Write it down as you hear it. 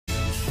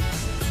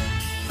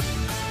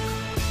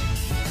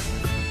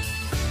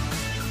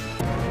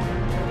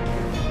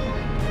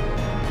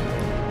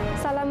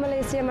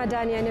Malaysia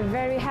Madani and a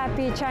very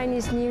happy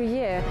Chinese New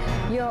Year.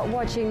 You're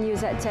watching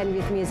News at 10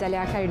 with me,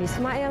 Zalia Karin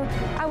Ismail.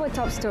 Our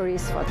top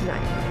stories for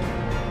tonight.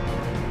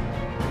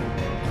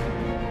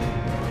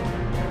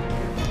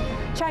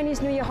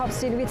 Chinese New Year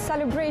hops in with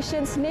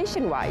celebrations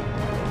nationwide.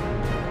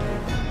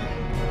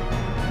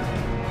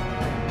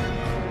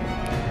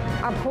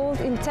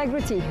 Uphold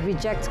integrity,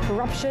 reject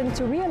corruption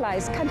to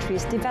realize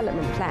country's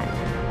development plan.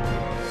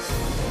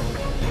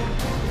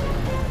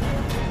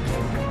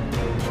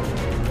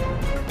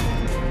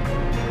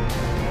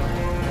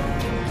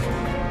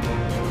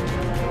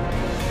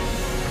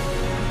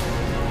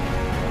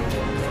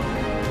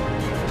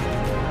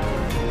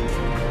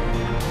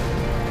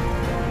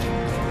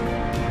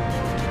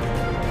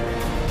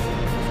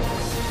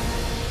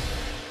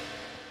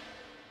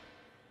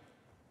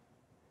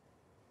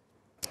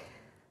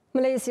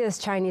 Malaysia's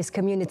Chinese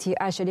community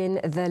ushered in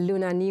the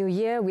Lunar New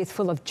Year with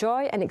full of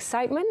joy and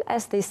excitement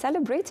as they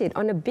celebrated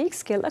on a big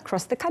scale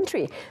across the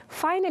country,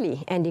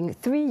 finally ending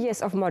 3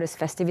 years of modest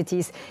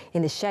festivities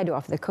in the shadow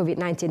of the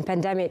COVID-19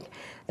 pandemic.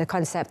 The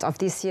concept of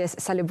this year's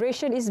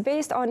celebration is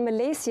based on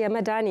Malaysia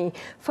Madani,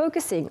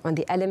 focusing on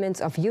the elements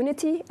of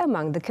unity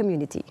among the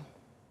community.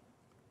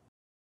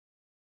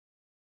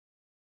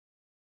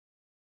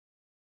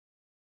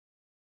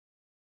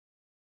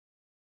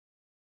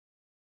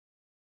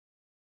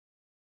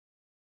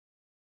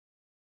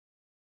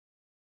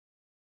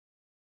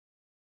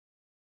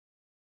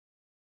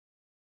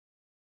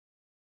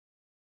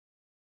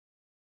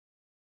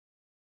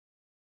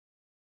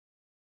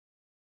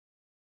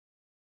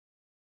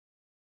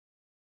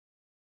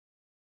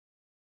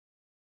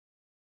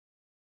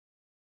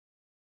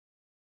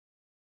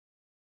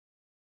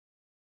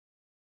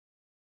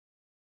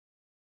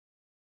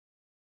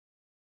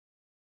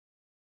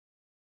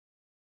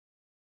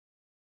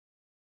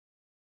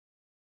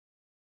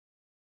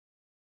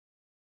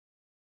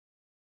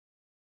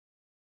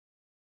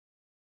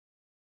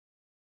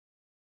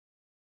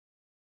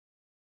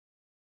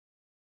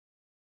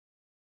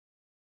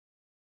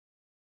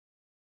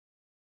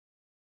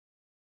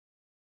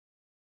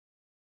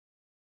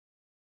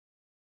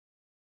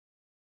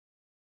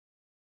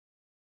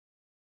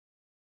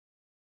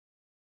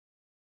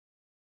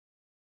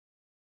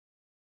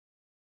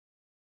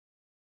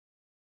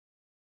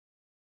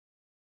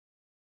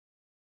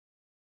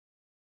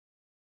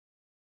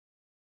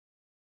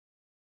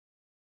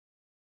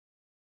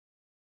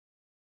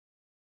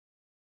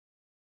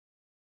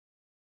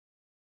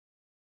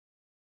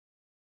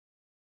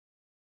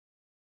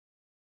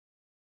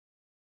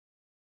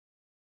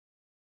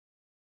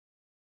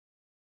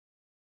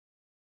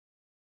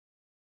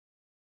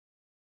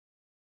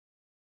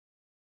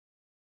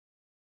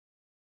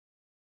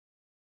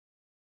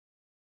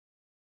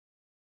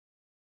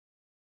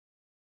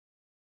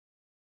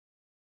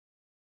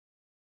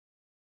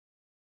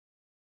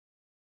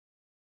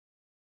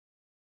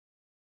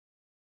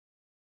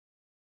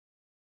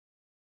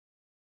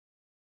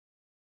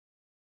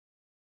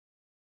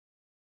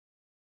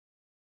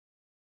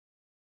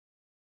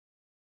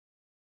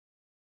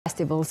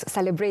 Festivals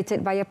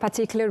celebrated by a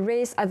particular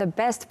race are the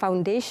best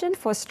foundation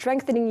for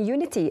strengthening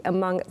unity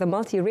among the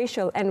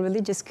multiracial and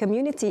religious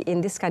community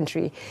in this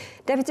country.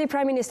 Deputy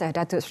Prime Minister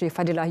Datuk Sri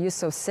Fadilah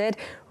Yusof said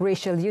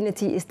racial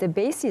unity is the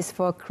basis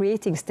for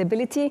creating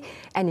stability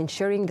and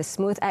ensuring the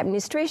smooth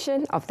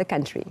administration of the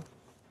country.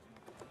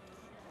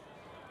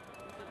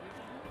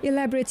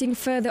 Elaborating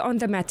further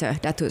on the matter,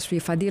 Datuk Sri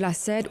Fadilah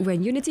said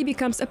when unity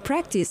becomes a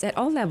practice at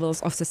all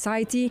levels of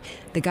society,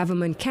 the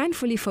government can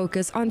fully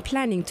focus on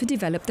planning to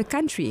develop the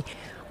country,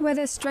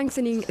 whether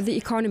strengthening the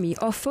economy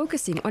or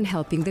focusing on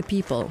helping the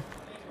people.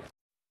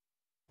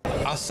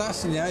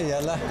 Asasnya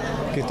ialah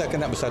kita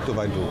kena bersatu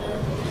padu.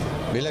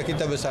 Bila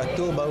kita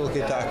bersatu, baru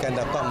kita akan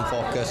dapat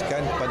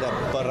memfokuskan pada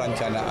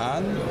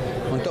perencanaan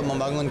untuk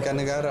membangunkan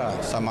negara,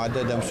 sama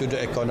ada dalam sudut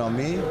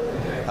ekonomi,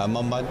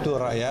 membantu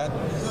rakyat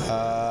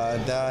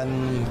dan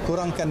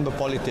kurangkan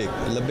berpolitik,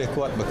 lebih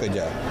kuat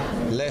bekerja.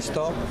 Less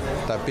talk,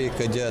 tapi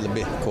kerja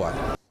lebih kuat.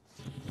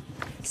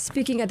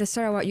 Speaking at the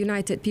Sarawak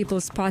United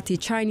People's Party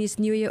Chinese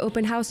New Year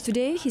Open House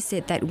today, he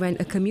said that when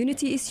a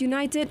community is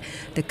united,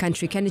 the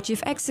country can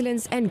achieve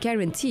excellence and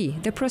guarantee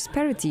the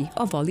prosperity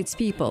of all its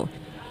people.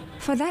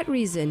 For that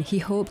reason, he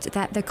hoped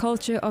that the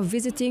culture of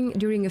visiting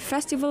during a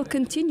festival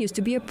continues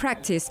to be a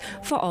practice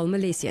for all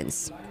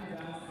Malaysians.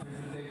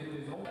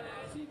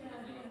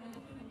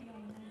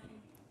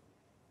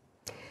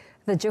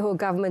 The Johor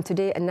government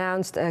today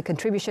announced a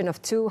contribution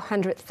of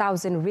 200,000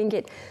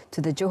 ringgit to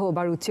the Johor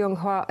Bahru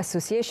Tionghoa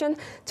Association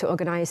to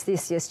organise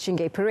this year's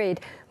Chingay Parade.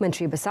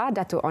 Menteri Besar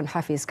Dato' Onn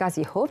Hafiz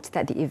Ghazi hoped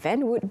that the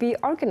event would be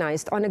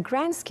organised on a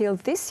grand scale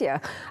this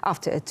year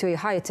after a 2-year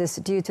hiatus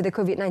due to the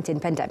COVID-19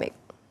 pandemic.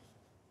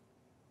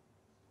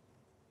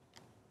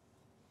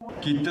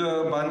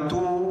 Kita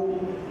bantu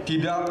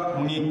tidak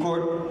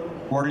mengikut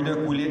warna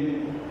kulit.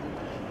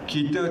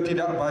 Kita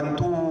tidak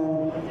bantu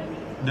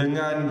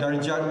dengan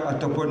darjat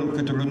ataupun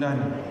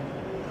keturunan.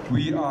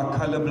 We are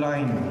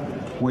colourblind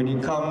when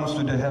it comes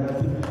to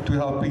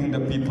helping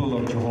the people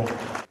of Johor.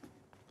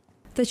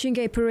 The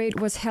Chingay Parade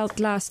was held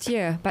last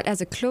year, but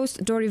as a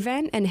closed-door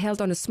event and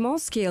held on a small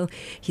scale,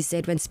 he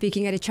said when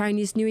speaking at a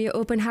Chinese New Year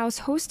open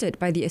house hosted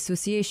by the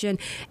association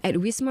at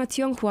Wisma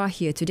Tiongkua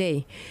here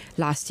today.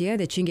 Last year,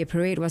 the Chingay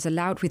Parade was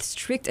allowed with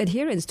strict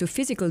adherence to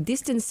physical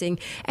distancing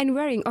and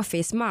wearing of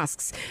face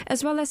masks,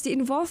 as well as the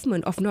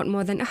involvement of not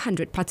more than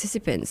 100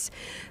 participants.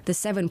 The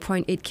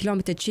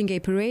 7.8-kilometer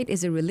Chingay Parade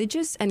is a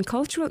religious and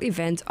cultural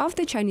event of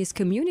the Chinese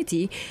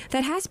community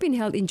that has been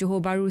held in Johor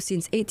Bahru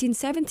since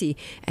 1870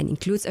 and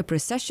includes a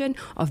procession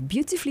of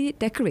beautifully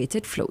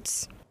decorated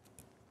floats.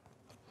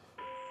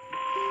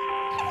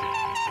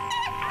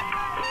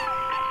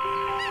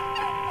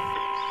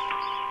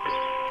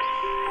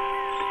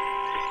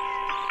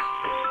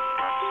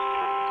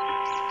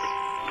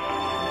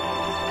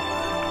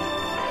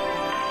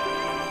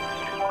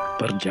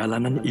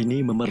 Perjalanan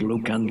ini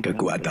memerlukan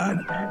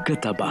kekuatan,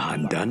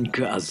 ketabahan dan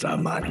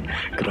keazaman.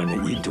 Kerana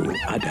itu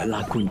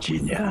adalah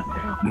kuncinya.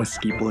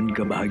 Meskipun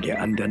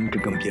kebahagiaan dan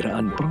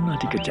kegembiraan pernah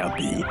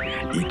dikecapi,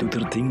 itu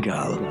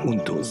tertinggal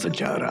untuk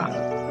sejarah.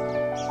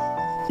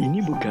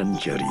 Ini bukan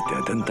cerita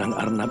tentang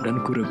arnab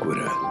dan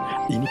kura-kura.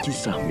 Ini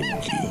kisah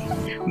Mickey.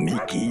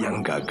 Mickey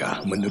yang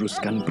gagah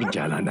meneruskan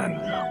perjalanan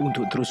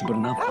untuk terus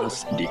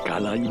bernafas di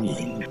kala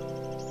ini.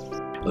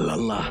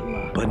 Lelah,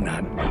 penat,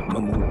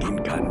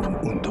 memungkinkan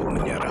untuk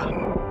menyerah.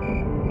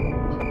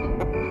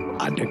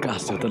 Adakah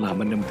setelah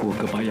menempuh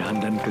kepayahan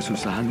dan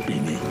kesusahan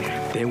ini,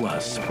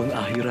 tewas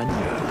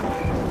pengakhirannya?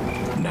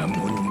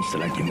 Namun,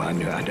 selagi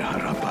mana ada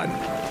harapan,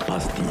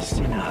 pasti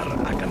sinar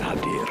akan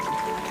hadir.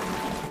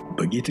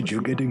 Begitu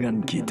juga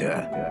dengan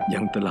kita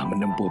yang telah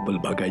menempuh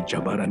pelbagai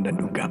cabaran dan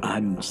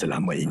dugaan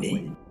selama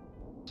ini.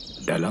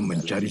 Dalam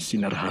mencari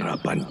sinar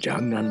harapan,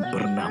 jangan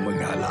pernah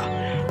mengalah.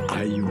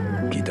 Ayo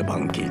kita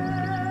bangkit.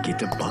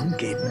 Kita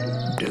bangkit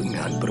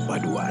dengan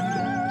perpaduan.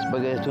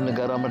 Sebagai satu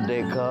negara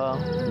merdeka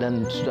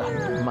dan sudah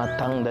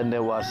matang dan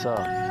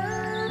dewasa,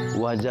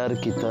 wajar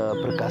kita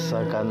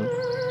perkasakan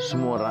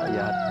semua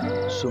rakyat,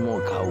 semua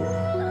kaum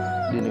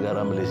di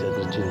negara Malaysia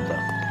tercinta.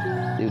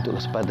 Jadi untuk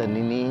kesempatan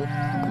ini,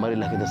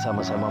 marilah kita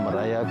sama-sama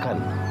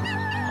merayakan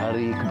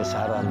Hari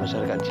Kebesaran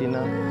Masyarakat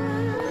Cina.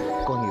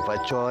 Kong Yi Fa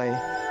Choi,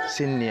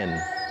 Sin Nian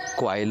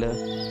Kuai Le,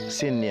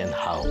 Sin Nian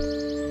Hao.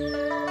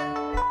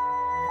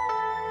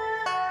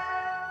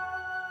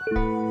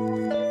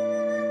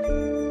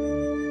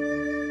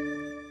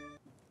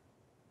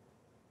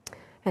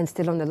 And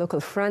still on the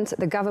local front,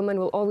 the government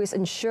will always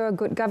ensure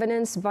good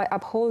governance by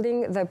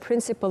upholding the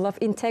principle of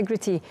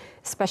integrity,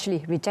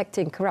 especially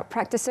rejecting corrupt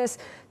practices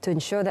to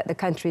ensure that the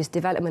country's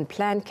development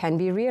plan can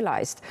be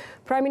realised.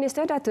 Prime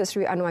Minister Datuk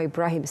Seri Anwar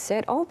Ibrahim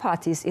said all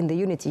parties in the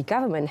unity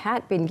government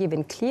had been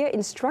given clear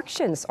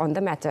instructions on the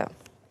matter.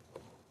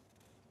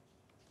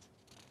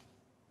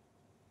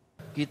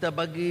 Kita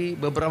bagi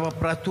beberapa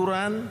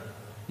peraturan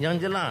yang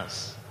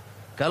jelas.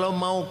 Kalau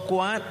mau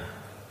kuat,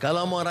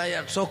 kalau mau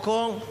rakyat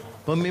sokong,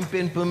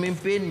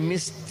 pemimpin-pemimpin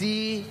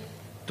mesti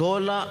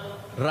tolak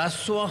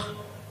rasuah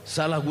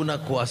salah guna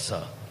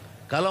kuasa.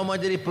 Kalau mau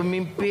jadi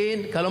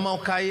pemimpin, kalau mau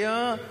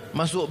kaya,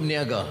 masuk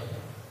berniaga.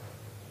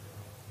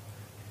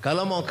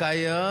 Kalau mau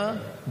kaya,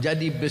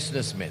 jadi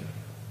businessman.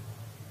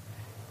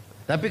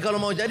 Tapi kalau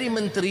mau jadi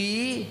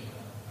menteri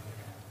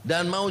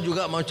dan mau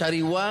cari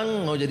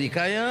wang, mau jadi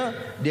kaya,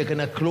 dia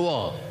kena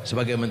keluar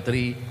sebagai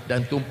menteri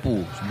dan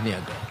tumpu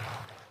berniaga.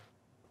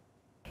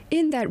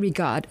 In that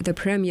regard, the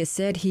Premier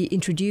said he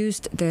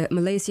introduced the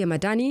Malaysia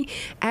Madani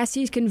as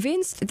he's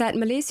convinced that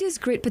Malaysia's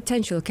great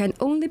potential can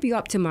only be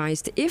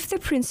optimised if the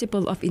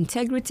principle of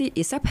integrity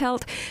is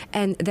upheld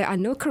and there are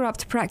no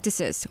corrupt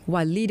practices,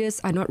 while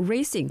leaders are not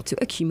racing to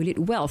accumulate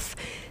wealth.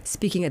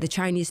 Speaking at the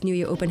Chinese New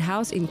Year open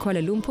house in Kuala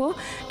Lumpur,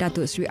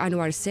 Datuk Seri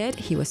Anwar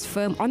said he was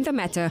firm on the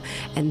matter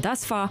and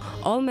thus far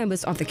all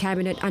members of the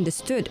cabinet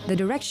understood the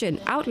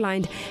direction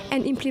outlined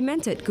and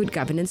implemented good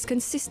governance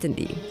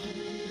consistently.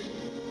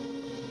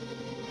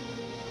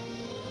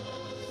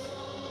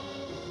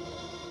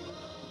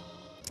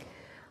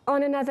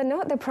 On another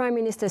note, the Prime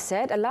Minister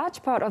said a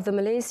large part of the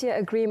Malaysia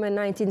Agreement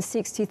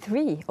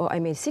 1963,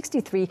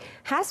 63,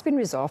 has been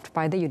resolved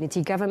by the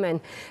unity government.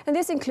 And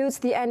this includes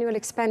the annual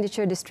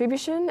expenditure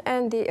distribution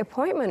and the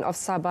appointment of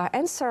Sabah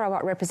and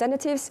Sarawak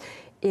representatives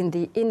in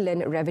the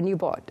Inland Revenue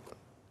Board.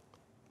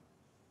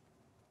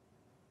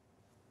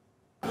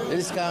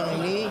 Jadi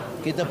sekarang ini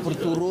kita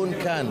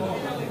perturunkan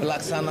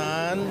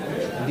pelaksanaan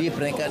di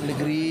peringkat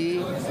negeri,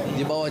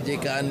 di bawah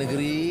JKA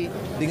negeri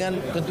dengan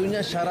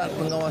tentunya syarat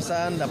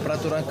pengawasan dan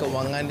peraturan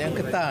kewangan yang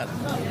ketat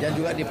dan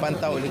juga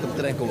dipantau oleh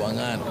Kementerian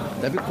Kewangan.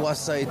 Tapi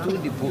kuasa itu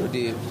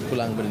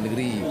dipulang kepada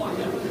negeri.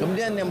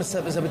 Kemudian yang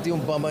seperti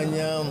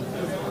umpamanya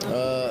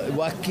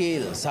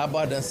wakil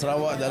Sabah dan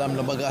Sarawak dalam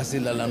lembaga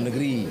hasil dalam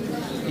negeri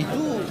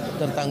itu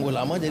tertangguh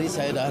lama, jadi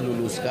saya dah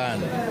luluskan.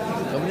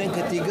 Kemudian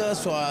ketiga,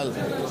 soal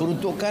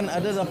peruntukan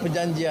ada dalam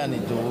perjanjian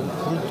itu,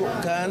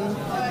 peruntukan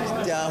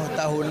setiap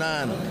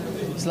tahunan.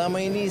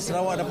 Selama ini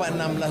Sarawak dapat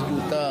 16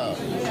 juta.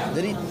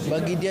 Jadi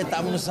bagi dia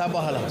tak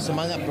musabah lah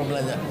semangat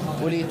perbelanjaan.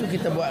 Oleh itu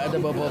kita buat ada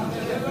beberapa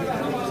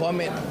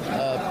format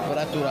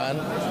peraturan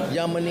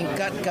yang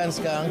meningkatkan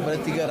sekarang pada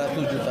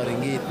 300 juta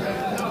ringgit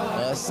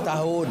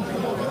setahun.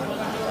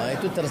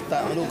 Itu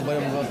terletak dulu kepada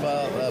beberapa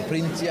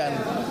perincian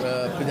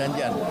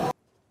perjanjian.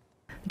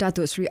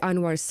 Datuk Seri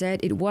Anwar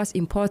said it was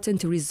important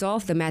to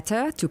resolve the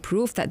matter to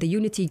prove that the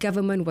unity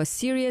government was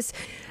serious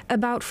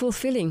about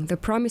fulfilling the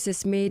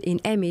promises made in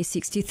MA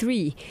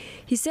 63.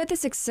 He said the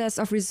success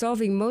of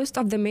resolving most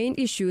of the main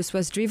issues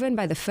was driven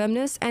by the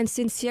firmness and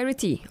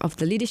sincerity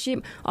of the leadership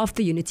of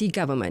the unity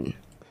government.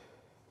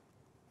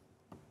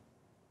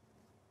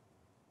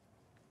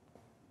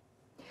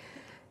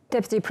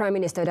 Deputy Prime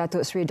Minister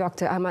Datuk Seri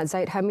Dr. Ahmad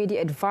Zahid Hamidi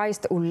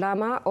advised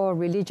ulama or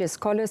religious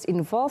scholars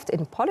involved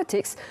in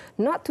politics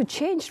not to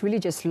change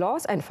religious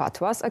laws and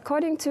fatwas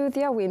according to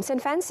their whims and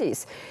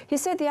fancies. He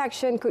said the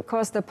action could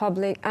cause the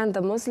public and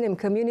the Muslim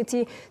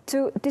community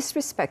to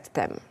disrespect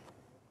them.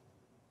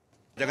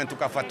 Jangan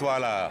tukar fatwa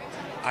lah.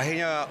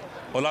 Akhirnya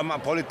ulama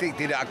politik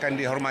tidak akan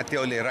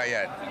dihormati oleh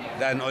rakyat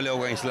dan oleh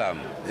orang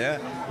Islam. Ya,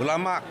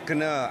 ulama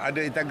kena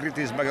ada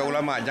integriti sebagai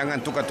ulama.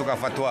 Jangan tukar-tukar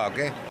fatwa,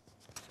 okey?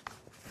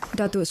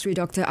 Datuk Seri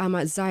Dr.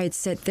 Ahmad Zahid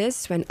said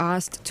this when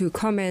asked to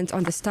comment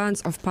on the stance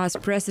of past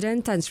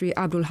President Tan Sri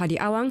Abdul Hadi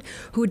Awang,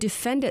 who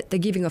defended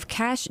the giving of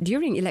cash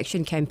during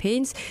election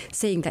campaigns,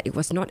 saying that it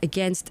was not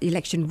against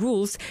election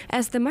rules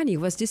as the money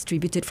was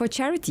distributed for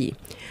charity.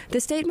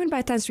 The statement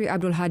by Tan Sri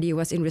Abdul Hadi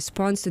was in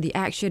response to the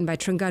action by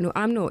Terengganu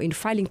UMNO in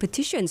filing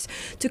petitions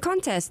to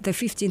contest the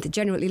 15th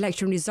general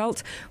election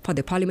result for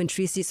the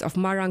parliamentary seats of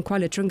Marang,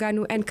 Kuala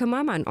Terengganu and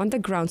Kemaman on the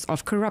grounds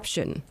of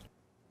corruption.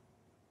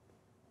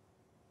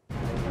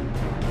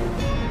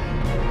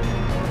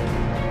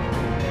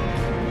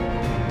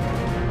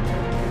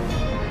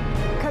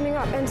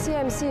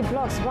 MCMC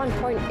blocks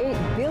 1.8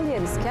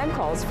 billion scam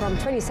calls from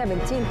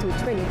 2017 to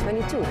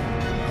 2022.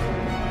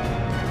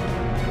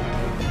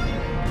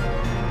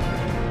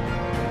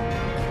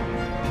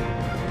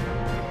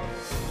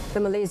 The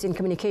Malaysian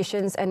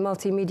Communications and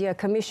Multimedia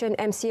Commission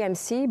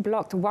MCMC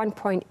blocked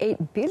 1.8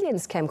 billion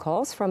scam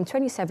calls from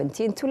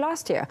 2017 to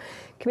last year.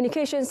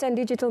 Communications and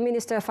Digital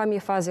Minister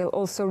Fahmi Fadzil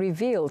also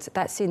revealed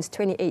that since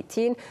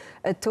 2018,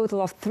 a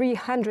total of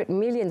 300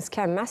 million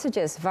scam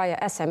messages via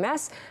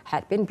SMS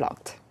had been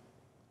blocked.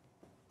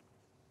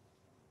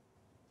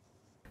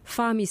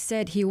 Fahmi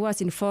said he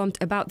was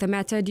informed about the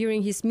matter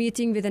during his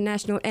meeting with the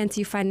National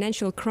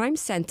Anti-Financial Crime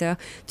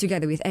Centre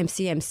together with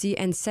MCMC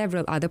and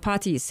several other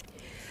parties.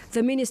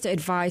 The minister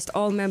advised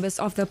all members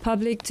of the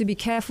public to be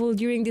careful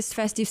during this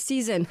festive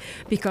season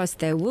because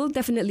there will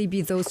definitely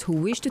be those who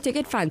wish to take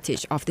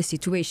advantage of the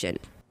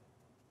situation.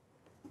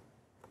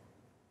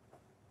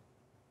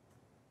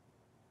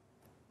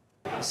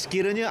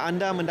 Sekiranya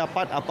anda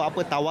mendapat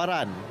apa-apa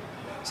tawaran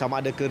sama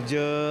ada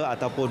kerja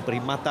ataupun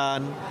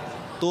perkhidmatan,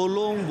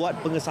 tolong buat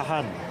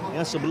pengesahan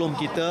ya, sebelum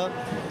kita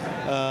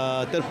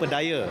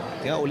terpedaya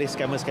ya, oleh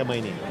skamer-skamer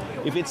ini.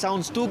 If it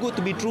sounds too good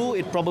to be true,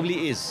 it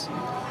probably is.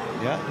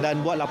 Ya,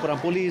 dan buat laporan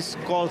polis,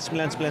 call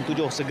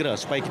 997 segera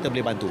supaya kita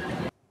boleh bantu.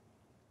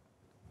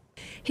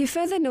 He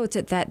further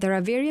noted that there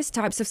are various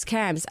types of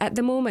scams at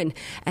the moment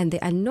and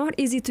they are not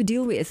easy to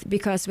deal with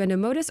because when a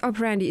modus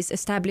operandi is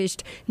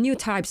established, new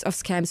types of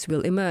scams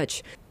will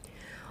emerge.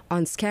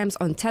 On scams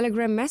on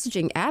Telegram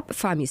messaging app,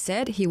 Fahmi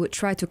said he would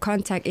try to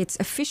contact its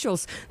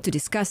officials to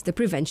discuss the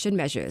prevention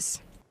measures.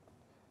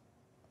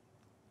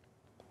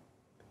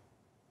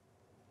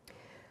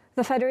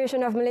 The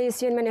Federation of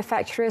Malaysian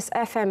Manufacturers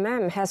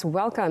FMM has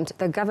welcomed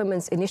the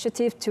government's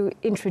initiative to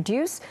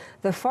introduce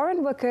the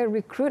Foreign Worker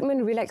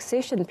Recruitment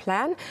Relaxation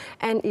Plan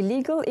and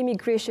Illegal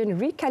Immigration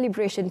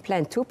Recalibration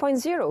Plan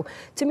 2.0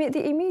 to meet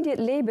the immediate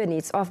labour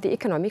needs of the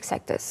economic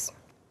sectors.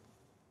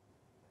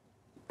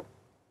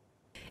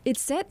 It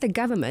said the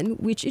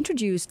government, which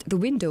introduced the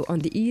window on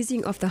the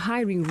easing of the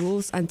hiring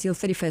rules until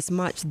 31st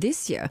March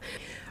this year,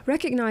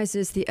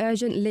 recognises the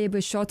urgent labour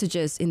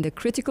shortages in the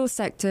critical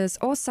sectors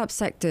or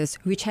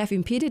subsectors which have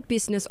impeded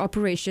business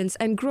operations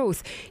and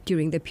growth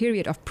during the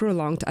period of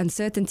prolonged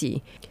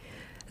uncertainty.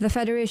 The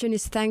Federation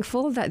is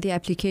thankful that the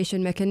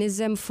application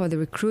mechanism for the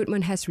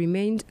recruitment has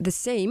remained the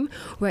same,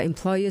 where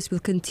employers will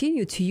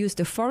continue to use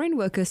the Foreign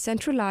Worker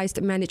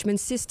Centralised Management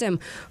System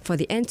for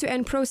the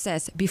end-to-end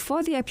process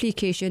before the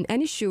application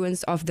and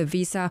issuance of the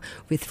visa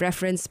with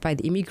reference by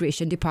the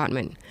Immigration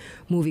Department.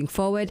 Moving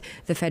forward,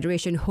 the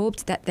Federation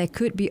hoped that there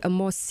could be a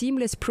more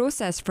seamless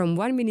process from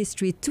one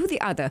ministry to the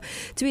other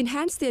to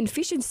enhance the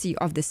efficiency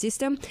of the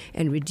system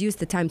and reduce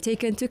the time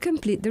taken to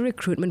complete the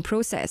recruitment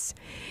process.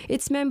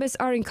 Its members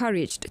are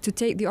encouraged to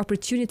take the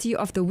opportunity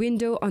of the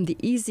window on the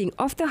easing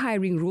of the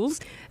hiring rules,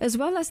 as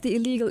well as the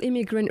Illegal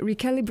Immigrant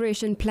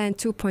Recalibration Plan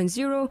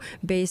 2.0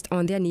 based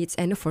on their needs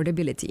and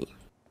affordability.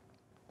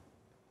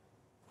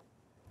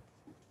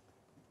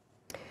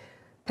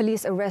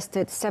 Police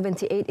arrested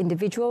 78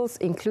 individuals,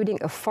 including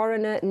a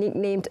foreigner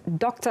nicknamed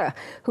Doctor,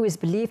 who is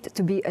believed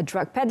to be a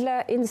drug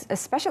peddler in a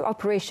special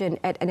operation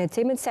at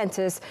entertainment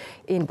centres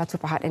in Batu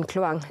Pahat and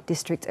Kluang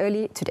district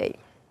early today.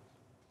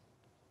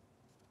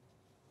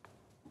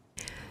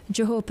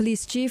 Johor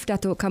Police Chief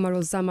Datuk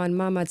Kamarul Zaman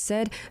Mahmad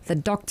said the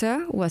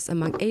doctor was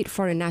among 8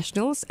 foreign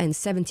nationals and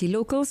 70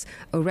 locals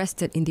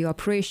arrested in the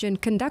operation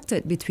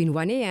conducted between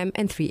 1 a.m.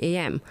 and 3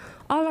 a.m.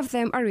 All of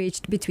them are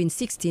aged between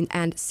 16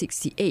 and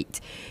 68.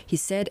 He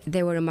said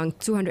they were among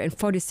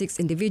 246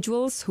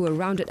 individuals who were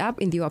rounded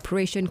up in the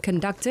operation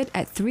conducted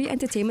at 3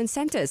 entertainment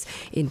centres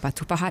in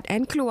Batu Pahat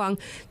and Kluang,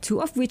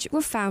 2 of which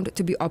were found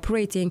to be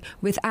operating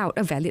without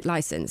a valid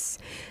licence.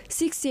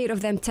 68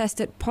 of them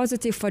tested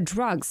positive for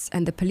drugs,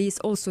 and the police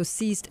also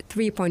seized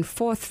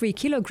 3.43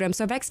 kilograms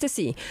of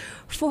ecstasy,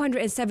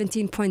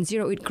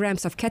 417.08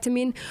 grams of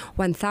ketamine,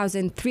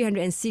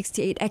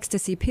 1,368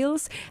 ecstasy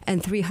pills,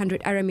 and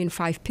 300 Aramin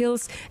 5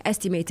 pills,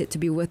 estimated to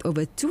be worth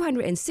over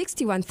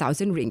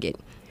 261,000 ringgit.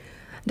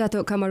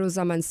 Datuk Kamarul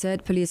Zaman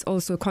said police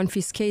also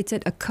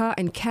confiscated a car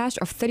and cash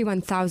of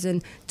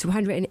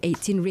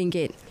 31,218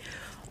 ringgit.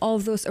 All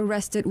those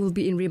arrested will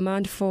be in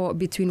remand for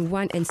between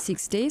 1 and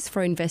 6 days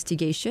for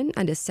investigation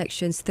under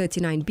Sections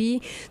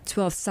 39B,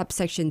 12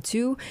 subsection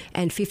 2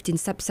 and 15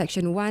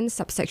 subsection 1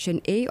 subsection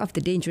A of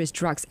the Dangerous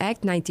Drugs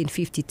Act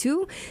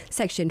 1952,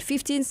 Section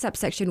 15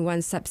 subsection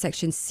 1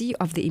 subsection C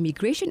of the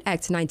Immigration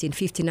Act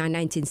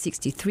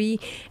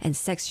 1959-1963 and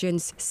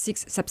Sections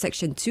 6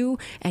 subsection 2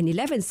 and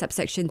 11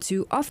 subsection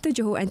 2 of the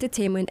Johor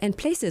Entertainment and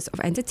Places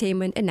of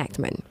Entertainment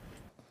Enactment.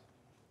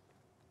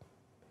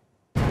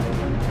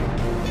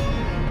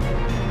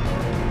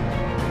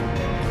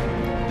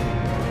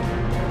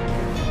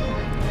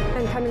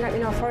 Coming up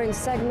in our foreign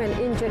segment,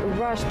 injured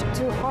rushed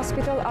to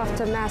hospital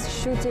after mass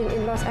shooting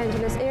in Los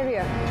Angeles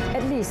area.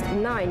 At least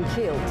 9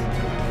 killed.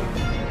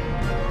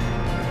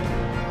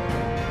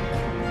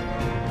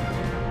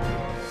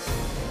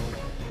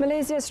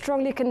 Malaysia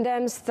strongly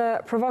condemns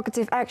the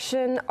provocative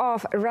action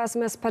of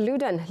Rasmus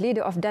Paludan,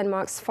 leader of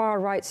Denmark's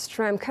far-right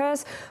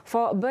Stramkurs,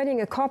 for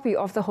burning a copy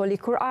of the Holy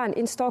Quran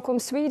in Stockholm,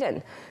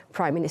 Sweden.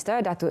 Prime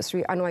Minister Datuk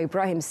Sri Anwar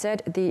Ibrahim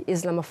said the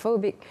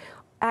Islamophobic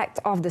act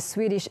of the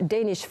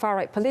Swedish-Danish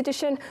far-right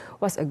politician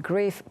was a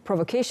grave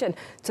provocation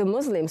to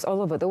Muslims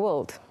all over the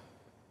world.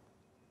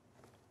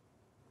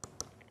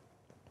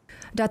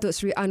 Datuk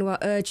Sri Anwar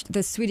urged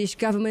the Swedish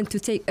government to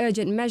take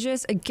urgent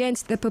measures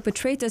against the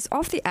perpetrators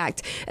of the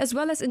act, as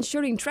well as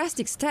ensuring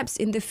drastic steps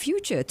in the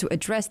future to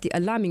address the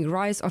alarming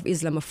rise of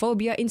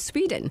Islamophobia in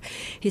Sweden.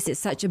 He said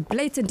such a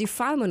blatant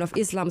defilement of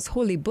Islam's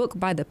holy book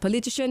by the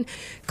politician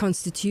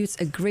constitutes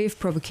a grave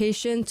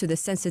provocation to the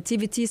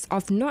sensitivities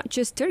of not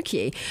just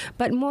Turkey,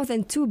 but more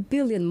than 2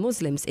 billion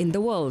Muslims in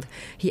the world.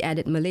 He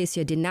added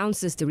Malaysia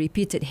denounces the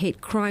repeated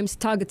hate crimes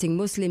targeting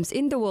Muslims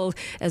in the world,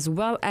 as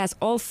well as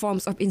all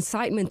forms of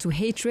incitement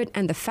to hatred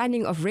and the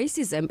fanning of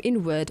racism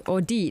in word or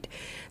deed.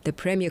 The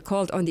Premier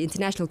called on the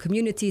international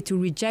community to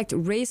reject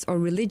race or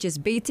religious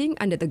baiting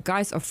under the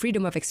guise of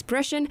freedom of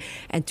expression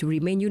and to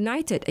remain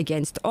united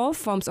against all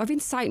forms of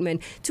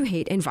incitement to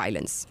hate and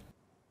violence.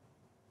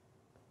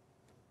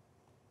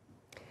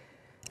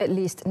 At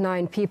least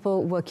 9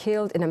 people were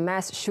killed in a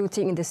mass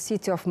shooting in the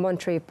city of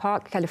Monterey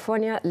Park,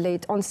 California,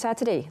 late on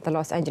Saturday, the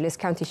Los Angeles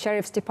County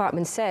Sheriff's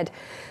Department said.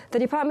 The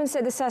department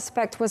said the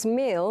suspect was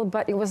male,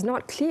 but it was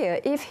not clear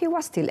if he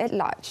was still at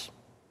large.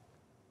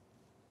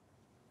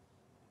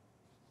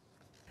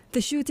 The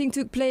shooting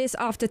took place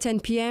after 10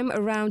 p.m.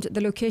 around the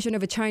location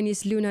of a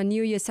Chinese Lunar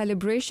New Year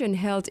celebration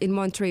held in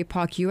Monterey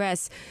Park,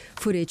 US.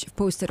 Footage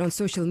posted on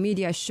social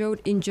media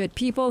showed injured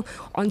people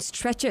on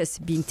stretchers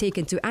being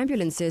taken to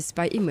ambulances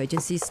by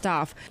emergency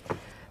staff.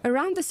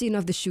 Around the scene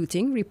of the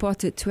shooting,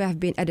 reported to have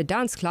been at a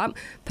dance club,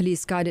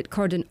 police guarded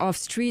cordon off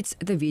streets,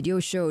 the video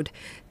showed.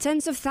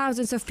 Tens of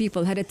thousands of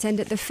people had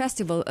attended the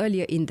festival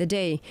earlier in the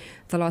day.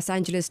 The Los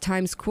Angeles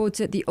Times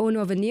quoted the owner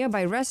of a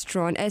nearby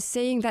restaurant as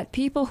saying that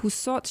people who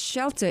sought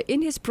shelter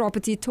in his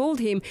property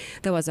told him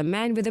there was a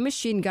man with a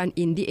machine gun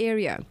in the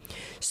area.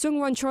 Sung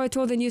Won Choi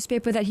told the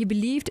newspaper that he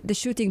believed the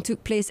shooting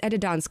took place at a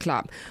dance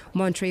club.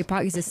 Monterey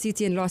Park is a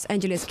city in Los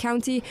Angeles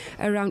County,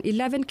 around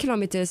 11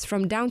 kilometers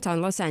from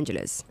downtown Los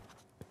Angeles.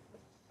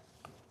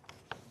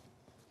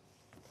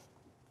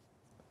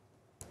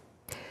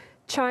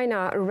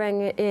 China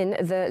rang in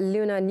the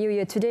Lunar New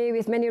Year today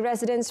with many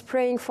residents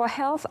praying for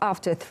health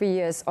after 3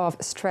 years of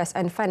stress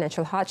and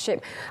financial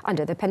hardship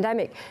under the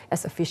pandemic,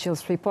 as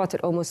officials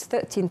reported almost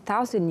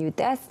 13,000 new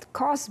deaths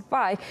caused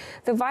by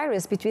the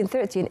virus between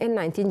 13 and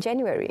 19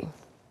 January.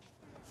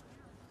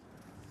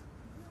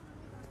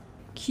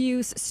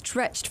 Queues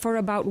stretched for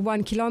about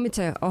 1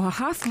 kilometer or a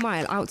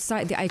half-mile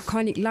outside the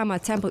iconic Lama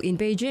Temple in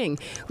Beijing,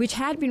 which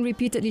had been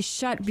repeatedly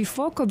shut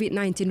before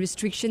COVID-19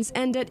 restrictions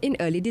ended in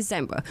early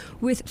December,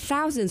 with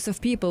thousands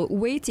of people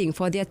waiting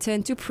for their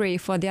turn to pray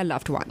for their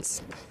loved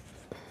ones.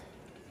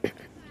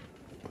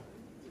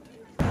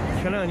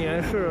 前2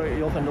年是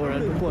有很多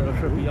人过的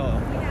是比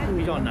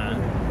较难，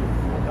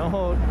然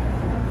后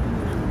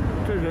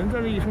这人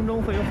在这一生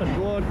中会有很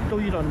多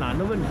都遇到难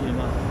的问题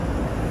嘛。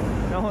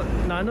 然后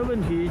难的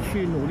问题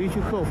去努力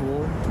去克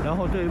服，然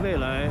后对未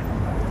来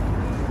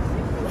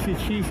去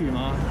期许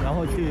嘛，然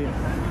后去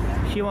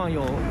希望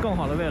有更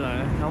好的未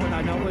来，然后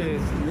大家会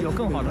有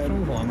更好的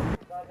生活嘛。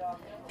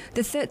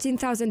The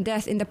 13,000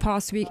 deaths in the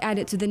past week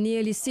added to the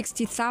nearly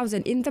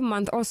 60,000 in the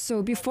month or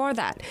so before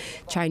that.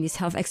 Chinese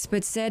health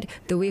experts said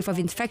the wave of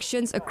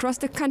infections across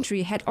the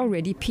country had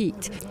already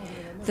peaked.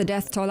 The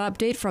death toll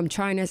update from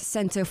China's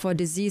Center for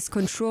Disease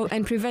Control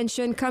and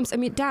Prevention comes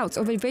amid doubts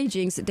over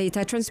Beijing's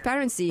data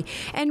transparency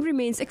and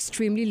remains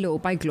extremely low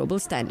by global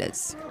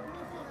standards.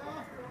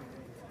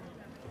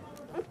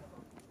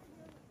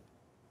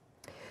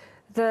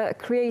 The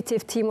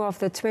creative team of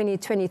the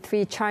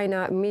 2023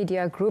 China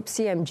Media Group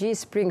CMG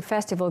Spring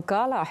Festival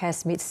Gala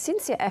has made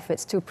sincere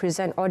efforts to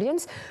present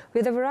audience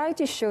with a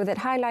variety show that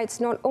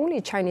highlights not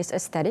only Chinese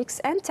aesthetics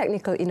and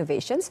technical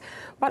innovations,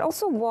 but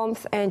also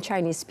warmth and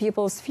Chinese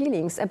people's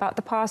feelings about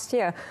the past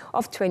year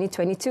of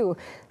 2022,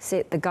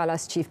 said the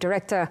Gala's chief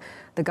director.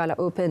 The Gala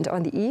opened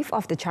on the eve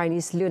of the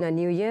Chinese Lunar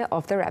New Year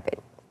of the Rabbit.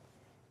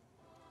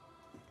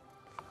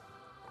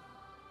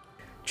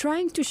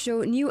 Trying to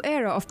show new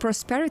era of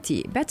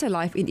prosperity, better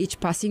life in each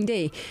passing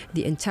day.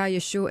 The entire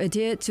show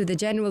adhered to the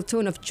general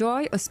tone of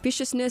joy,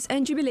 auspiciousness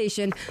and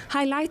jubilation,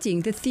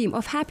 highlighting the theme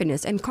of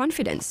happiness and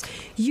confidence.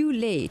 Yu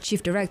Lei,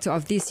 chief director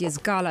of this year's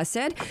gala,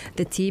 said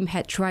the team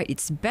had tried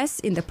its best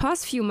in the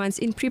past few months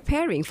in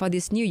preparing for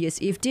this New Year's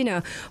Eve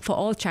dinner for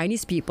all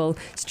Chinese people,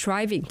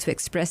 striving to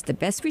express the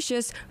best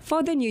wishes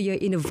for the new year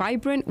in a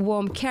vibrant,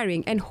 warm,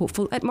 caring and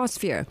hopeful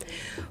atmosphere.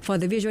 For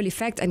the visual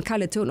effect and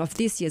colour tone of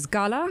this year's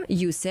gala,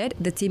 Yu said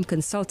the team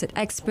consulted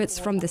experts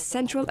from the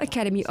Central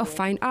Academy of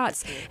Fine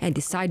Arts and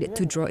decided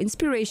to draw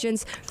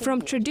inspirations from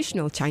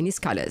traditional Chinese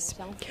colours.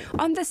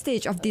 On the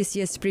stage of this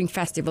year's Spring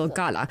Festival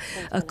Gala,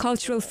 a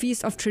cultural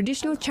feast of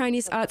traditional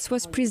Chinese arts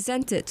was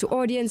presented to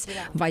audience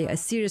via a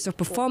series of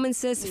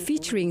performances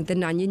featuring the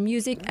Nanyin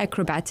music,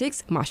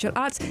 acrobatics, martial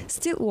arts,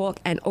 stilt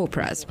walk and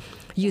operas.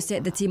 Yu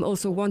said the team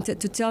also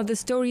wanted to tell the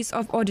stories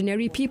of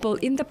ordinary people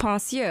in the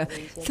past year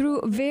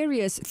through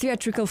various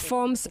theatrical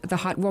forms, the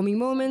heartwarming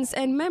moments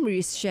and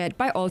memories shared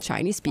by all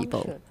Chinese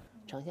people.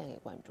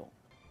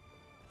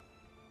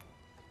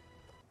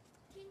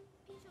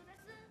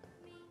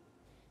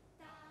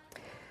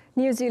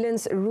 New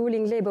Zealand's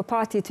ruling Labour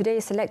Party today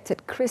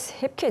selected Chris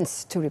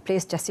Hipkins to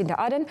replace Jacinda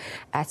Ardern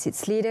as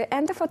its leader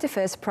and the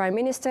 41st Prime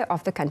Minister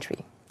of the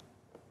country.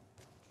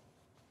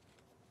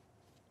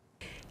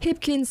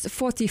 Hipkins,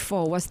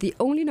 44, was the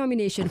only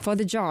nomination for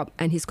the job,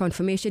 and his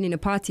confirmation in a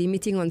party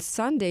meeting on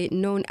Sunday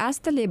known as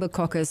the Labour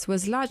Caucus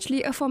was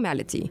largely a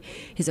formality.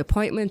 His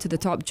appointment to the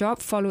top job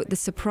followed the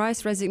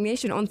surprise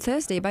resignation on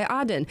Thursday by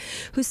Ardern,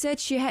 who said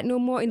she had no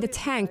more in the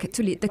tank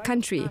to lead the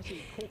country.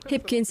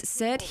 Hipkins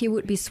said he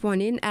would be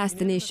sworn in as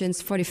the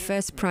nation's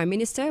 41st Prime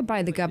Minister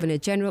by the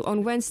Governor-General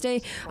on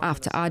Wednesday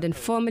after Ardern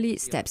formally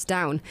steps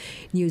down.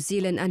 New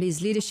Zealand under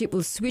his leadership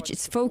will switch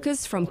its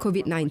focus from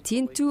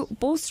COVID-19 to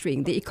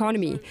bolstering the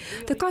economy.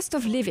 The cost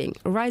of living,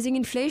 rising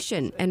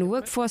inflation and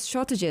workforce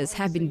shortages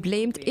have been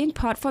blamed in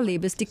part for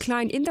Labour's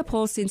decline in the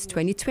polls since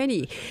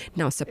 2020,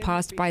 now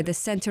surpassed by the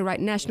centre-right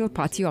National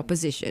Party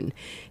opposition.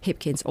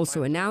 Hipkins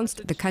also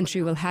announced the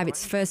country will have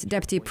its first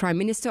Deputy Prime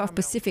Minister of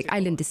Pacific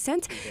Island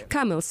descent,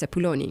 Kamil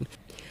Sepuloni.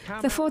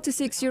 The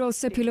 46-year-old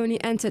Sepuloni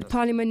entered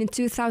Parliament in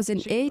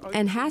 2008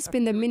 and has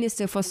been the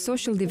Minister for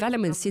Social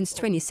Development since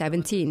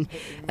 2017.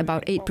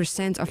 About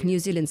 8% of New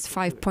Zealand's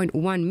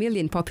 5.1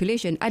 million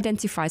population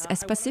identifies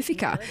as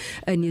Pacifica,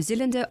 a New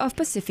Zealander of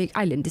Pacific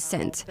Island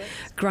descent.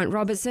 Grant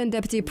Robertson,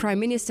 Deputy Prime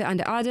Minister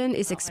under Ardern,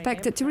 is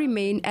expected to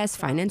remain as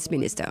Finance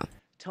Minister.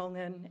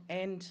 Tongan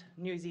and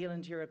New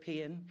Zealand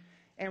European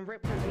and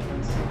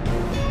represents...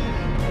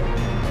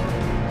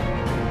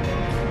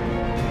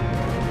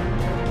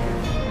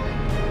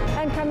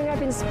 And coming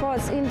up in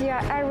sports,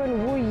 India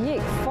Aaron Woo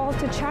Yik fall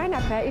to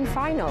China pair in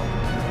final.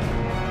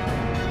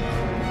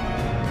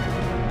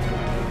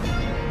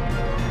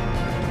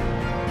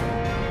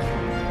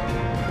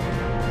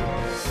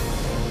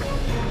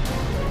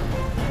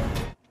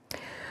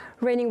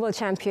 Reigning world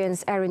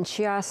champions Aaron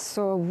Chia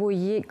saw Woo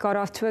Yik got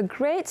off to a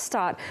great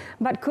start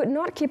but could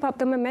not keep up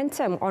the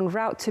momentum en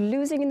route to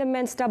losing in the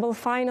men's double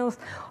finals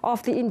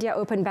of the India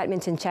Open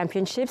Badminton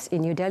Championships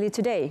in New Delhi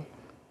today.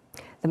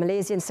 The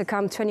Malaysians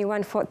succumbed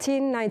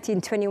 21-14,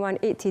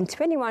 19-21,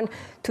 18-21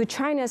 to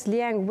China's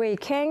Liang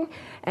Wei-Keng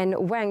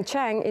and Wang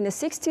Chang in a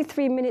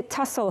 63-minute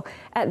tussle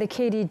at the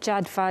KD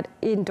Jadvad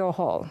Indoor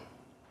Hall.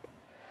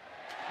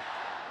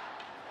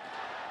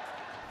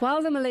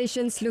 While the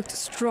Malaysians looked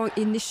strong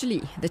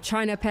initially, the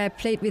China pair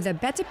played with a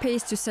better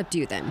pace to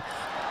subdue them.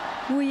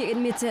 Woo Yik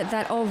admitted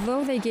that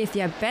although they gave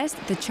their best,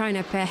 the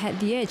China pair had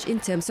the edge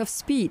in terms of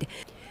speed.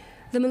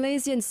 The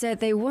Malaysians said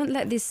they won't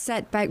let this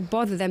setback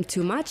bother them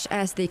too much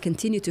as they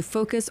continue to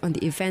focus on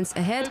the events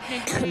ahead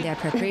and their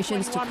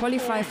preparations to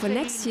qualify for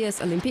next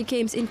year's Olympic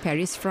Games in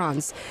Paris,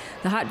 France.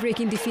 The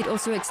heartbreaking defeat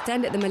also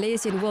extended the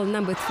Malaysian world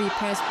number 3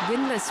 pair's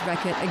winless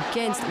record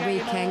against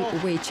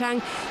Wei-Keng Wei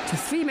Chang to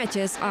 3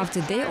 matches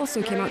after they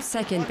also came out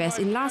second best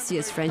in last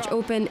year's French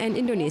Open and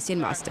Indonesian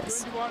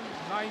Masters.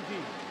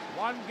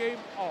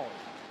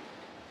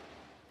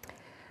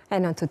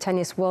 And on to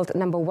tennis, world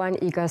number 1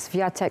 Iga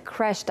Swiatek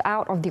crashed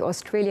out of the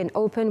Australian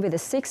Open with a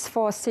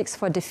 6-4,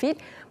 6-4 defeat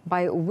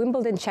by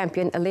Wimbledon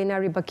champion Elena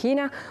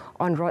Rybakina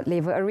on Rod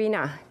Laver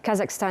Arena.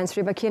 Kazakhstan's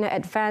Rybakina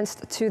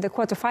advanced to the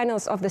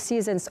quarterfinals of the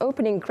season's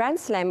opening Grand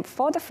Slam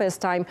for the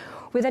first time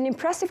with an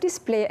impressive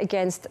display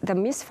against the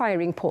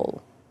misfiring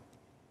Pole.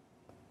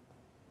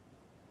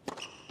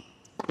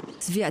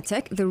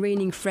 Swiatek, the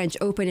reigning French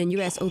Open and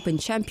US Open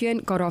champion,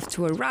 got off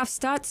to a rough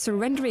start,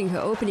 surrendering her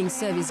opening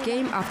service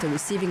game after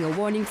receiving a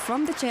warning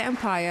from the chair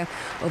umpire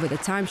over the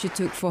time she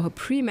took for her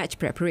pre-match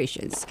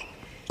preparations.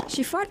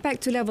 She fought back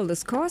to level the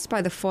scores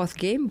by the 4th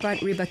game, but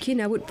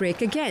Rybakina would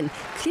break again,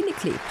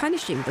 clinically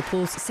punishing the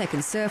Pole's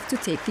second serve to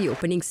take the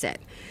opening set.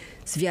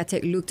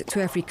 Swiatek looked to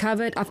have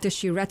recovered after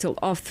she rattled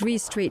off 3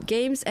 straight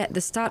games at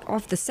the start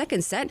of the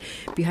second set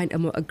behind a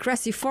more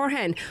aggressive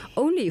forehand,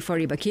 only for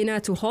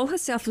Rybakina to hold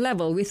herself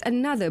level with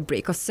another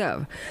break of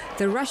serve.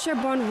 The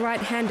Russia-born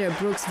right-hander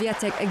broke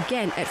Swiatek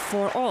again at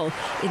 4-all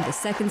in the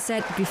second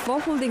set before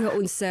holding her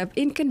own serve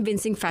in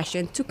convincing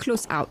fashion to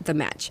close out the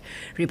match.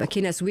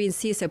 Rybakina's win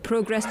sees her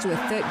progress to a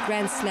 3rd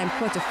Grand Slam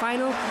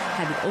quarter-final,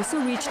 having also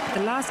reached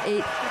the last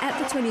 8 at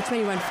the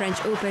 2021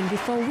 French Open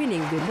before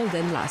winning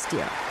Wimbledon last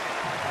year.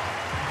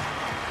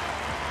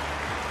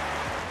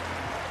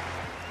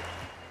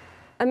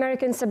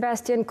 American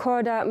Sebastian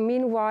Korda,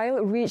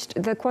 meanwhile, reached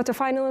the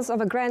quarterfinals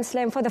of a Grand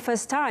Slam for the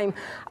first time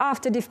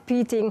after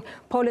defeating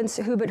Poland's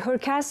Hubert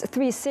Hurkacz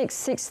 3-6,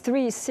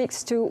 6-3,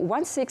 6-2,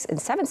 1-6 and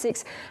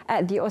 7-6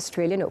 at the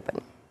Australian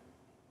Open.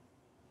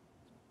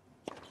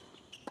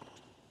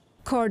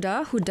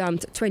 Korda, who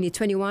dumped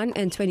 2021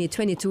 and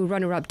 2022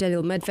 runner-up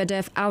Daniil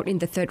Medvedev out in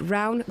the 3rd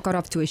round, got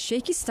off to a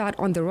shaky start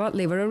on the Rod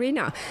Laver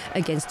Arena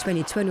against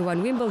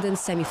 2021 Wimbledon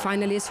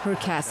semi-finalist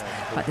Hurkacz,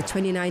 but the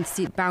 29th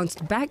seed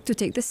bounced back to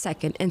take the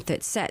 2nd and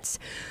 3rd sets.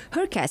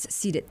 Hurkacz,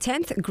 seeded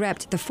 10th,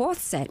 grabbed the 4th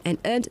set and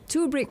earned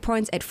 2 break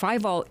points at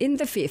 5-all in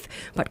the 5th,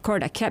 but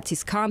Korda kept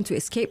his calm to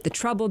escape the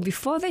trouble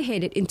before they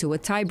headed into a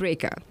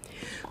tiebreaker.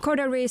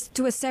 Korda raced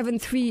to a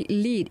 7-3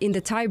 lead in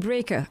the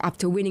tiebreaker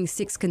after winning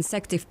 6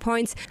 consecutive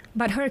points,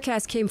 but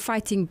Hurkacz came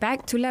fighting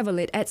back to level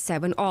it at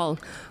 7-all.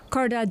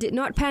 Korda did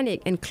not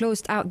panic and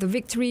closed out the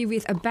victory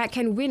with a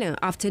backhand winner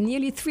after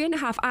nearly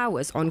 3.5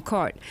 hours on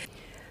court.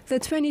 The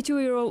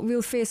 22-year-old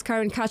will face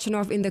Karen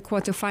Khachanov in the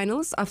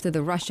quarterfinals after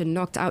the Russian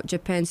knocked out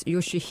Japan's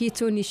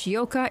Yoshihito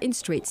Nishioka in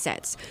straight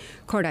sets.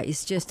 Korda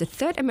is just the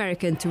 3rd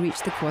American to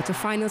reach the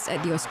quarterfinals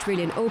at the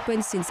Australian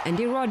Open since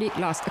Andy Roddick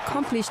last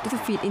accomplished the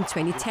feat in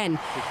 2010.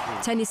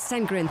 Tennis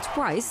Sandgren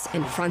twice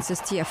and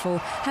Frances Tiafoe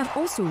have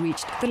also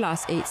reached the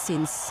last 8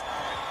 since.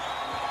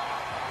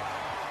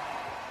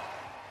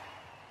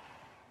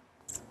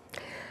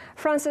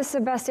 France's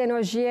Sébastien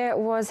Ogier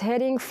was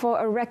heading for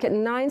a record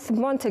 9th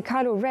Monte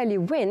Carlo Rally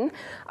win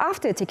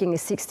after taking a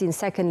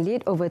 16-second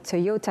lead over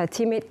Toyota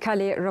teammate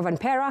Kalle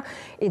Rovanperä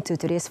into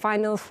today's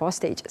final 4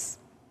 stages.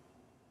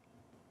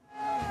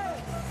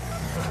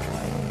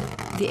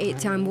 The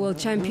 8-time world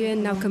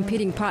champion, now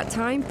competing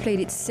part-time, played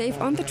it safe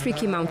on the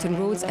tricky mountain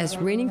roads as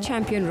reigning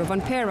champion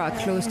Rovanperä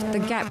closed the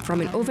gap from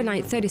an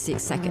overnight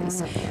 36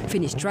 seconds.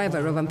 Finnish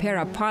driver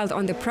Rovanperä piled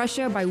on the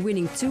pressure by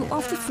winning 2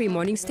 of the 3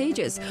 morning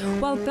stages,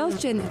 while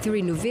Belgian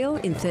Thierry Neuville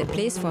in 3rd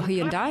place for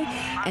Hyundai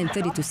and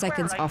 32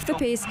 seconds off the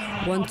pace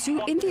won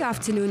 2 in the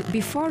afternoon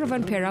before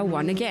Rovanperä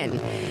won again.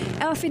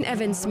 Elfyn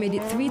Evans made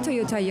it 3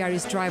 Toyota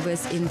Yaris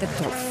drivers in the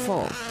top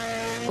 4.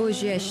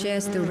 Ogier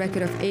shares the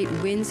record of 8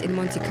 wins in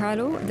Monte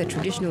Carlo, the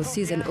traditional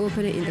season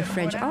opener in the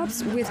French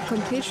Alps, with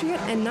compatriot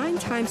and 9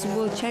 times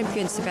world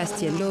champion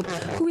Sébastien Loeb,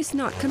 who is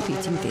not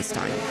competing this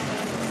time.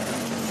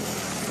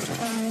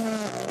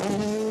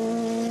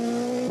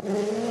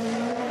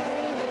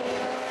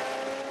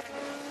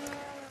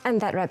 And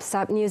that wraps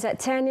up News at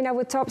 10. In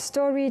our top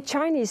story,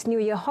 Chinese New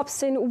Year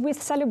hops in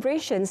with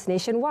celebrations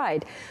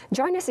nationwide.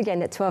 Join us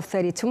again at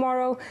 12:30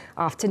 tomorrow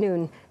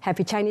afternoon.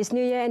 Happy Chinese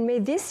New Year, and may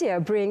this year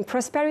bring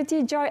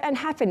prosperity, joy and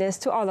happiness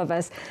to all of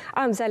us.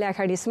 I'm Zalia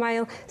Kardi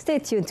Ismail. Stay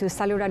tuned to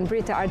Saluran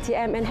Berita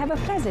RTM and have a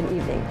pleasant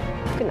evening.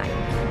 Good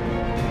night.